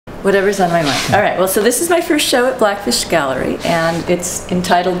Whatever's on my mind. All right, well, so this is my first show at Blackfish Gallery, and it's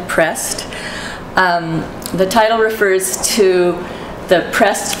entitled Pressed. The title refers to the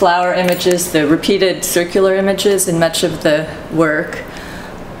pressed flower images, the repeated circular images in much of the work.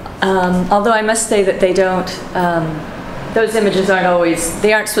 Although I must say that they don't, those images aren't always,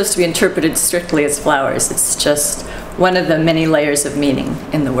 they aren't supposed to be interpreted strictly as flowers. It's just one of the many layers of meaning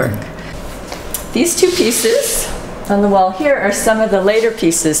in the work. These two pieces on the wall here are some of the later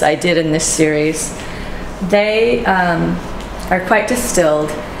pieces I did in this series. They are quite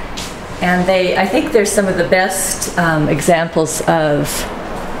distilled, and I think they're some of the best examples of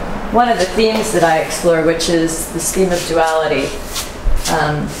one of the themes that I explore, which is this theme of duality.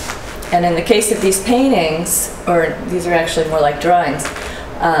 And in the case of these paintings, or these are actually more like drawings,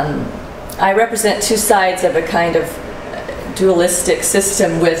 I represent two sides of a kind of dualistic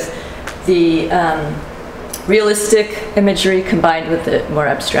system with the realistic imagery combined with the more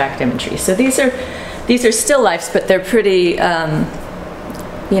abstract imagery. So these are still lifes, but they're pretty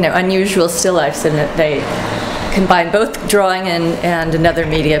unusual still lifes in that they combine both drawing and another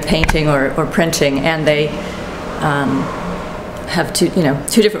media, painting or printing, and they have two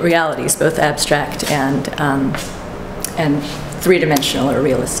different realities, both abstract and three-dimensional or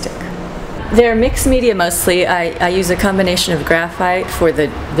realistic. They're mixed media mostly. I use a combination of graphite for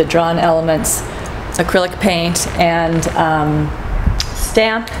the drawn elements, acrylic paint, and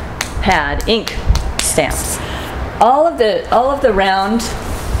stamp pad, ink stamps. All of the round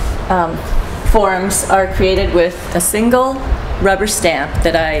forms are created with a single rubber stamp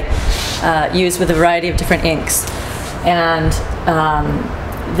that I use with a variety of different inks. And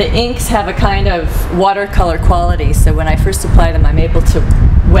the inks have a kind of watercolor quality, so when I first apply them, I'm able to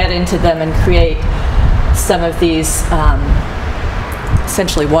wet into them and create some of these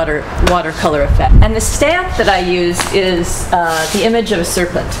essentially watercolor effect. And the stamp that I use is the image of a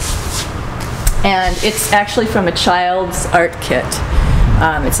serpent. And it's actually from a child's art kit.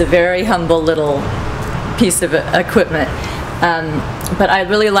 It's a very humble little piece of equipment. But I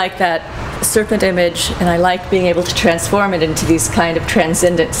really like that serpent image, and I like being able to transform it into these kind of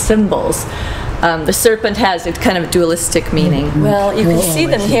transcendent symbols. The serpent has a kind of dualistic meaning. Well, you can see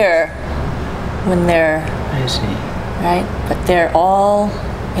them here when they're, I see. Right? But they're all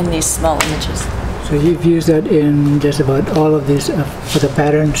in these small images. So you've used that in just about all of these for the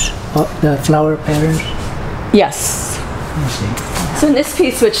patterns, the flower patterns? Yes. I see. So in this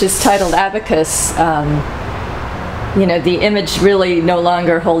piece, which is titled Abacus, the image really no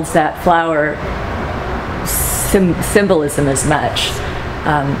longer holds that flower symbolism as much.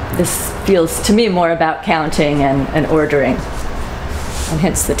 This feels to me more about counting and ordering, and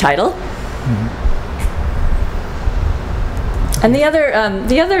hence the title. Mm-hmm. And the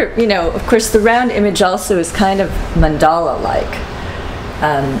other, of course, the round image also is kind of mandala-like.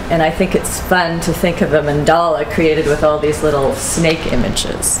 And I think it's fun to think of a mandala created with all these little snake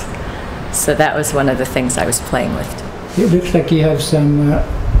images. So that was one of the things I was playing with. It looks like you have some,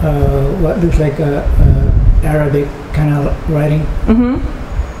 what looks like Arabic kind of writing. Mm-hmm.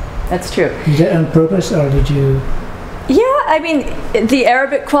 That's true. Is that on purpose, or did you? Yeah, I mean, the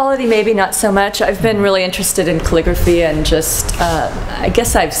Arabic quality, maybe not so much. I've been really interested in calligraphy, and just, I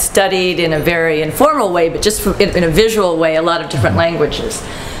guess I've studied in a very informal way, but just in a visual way, a lot of different languages.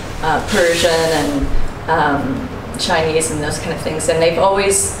 Persian and Chinese and those kind of things, and they've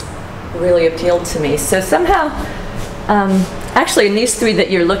always really appealed to me. So somehow, actually in these three that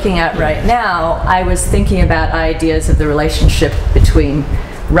you're looking at right now, I was thinking about ideas of the relationship between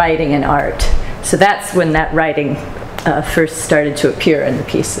writing and art. So that's when that writing first started to appear in the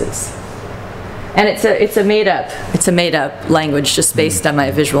pieces. And it's a made up language just based on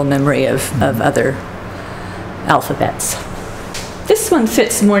my visual memory of other alphabets. This one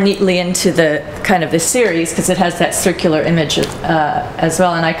fits more neatly into the kind of the series because it has that circular image as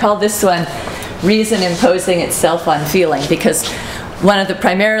well. And I call this one Reason Imposing Itself on Feeling, because one of the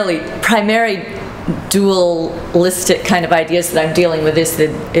primary dualistic kind of ideas that I'm dealing with is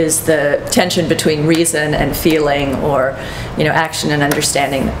the tension between reason and feeling, or action and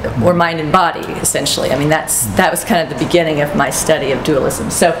understanding, or mind and body, essentially. I mean, that was kind of the beginning of my study of dualism.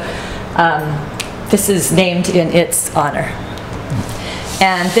 So this is named in its honor.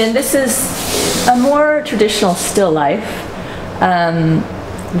 And then this is a more traditional still life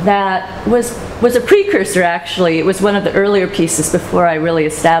that was a precursor, actually. It was one of the earlier pieces before I really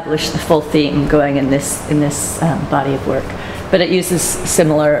established the full theme going in this body of work. But it uses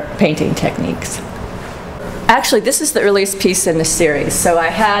similar painting techniques. Actually, this is the earliest piece in the series, so I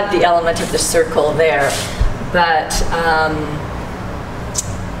had the element of the circle there, but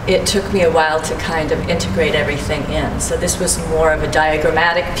it took me a while to kind of integrate everything in. So this was more of a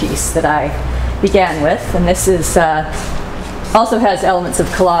diagrammatic piece that I began with, and this is also has elements of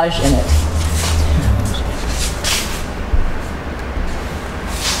collage in it.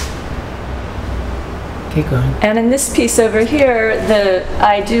 Keep going. And in this piece over here,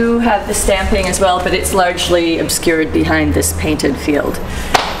 I do have the stamping as well, but it's largely obscured behind this painted field.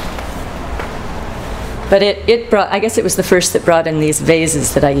 But it brought, I guess it was the first that brought in these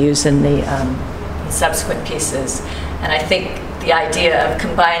vases that I use in the subsequent pieces. And I think the idea of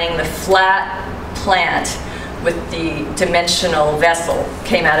combining the flat plant with the dimensional vessel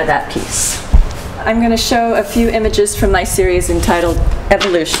came out of that piece. I'm going to show a few images from my series entitled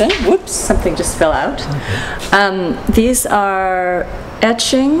Evolution. Whoops, something just fell out. Okay. These are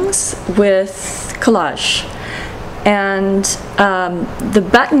etchings with collage. And the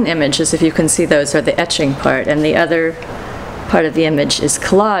button images, if you can see those, are the etching part, and the other part of the image is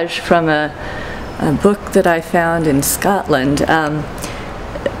collage from a book that I found in Scotland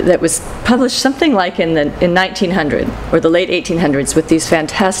that was published something like in 1900 or the late 1800s, with these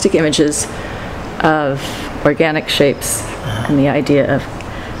fantastic images of organic shapes and the idea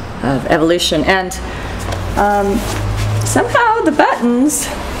of evolution. And somehow the buttons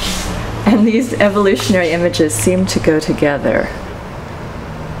and these evolutionary images seem to go together.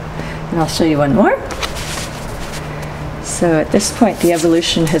 And I'll show you one more. So at this point, the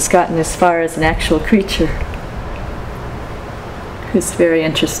evolution has gotten as far as an actual creature who's very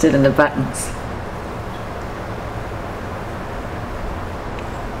interested in the buttons.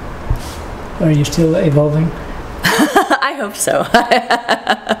 Are you still evolving? I hope so.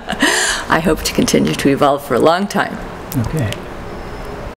 I hope to continue to evolve for a long time. Okay.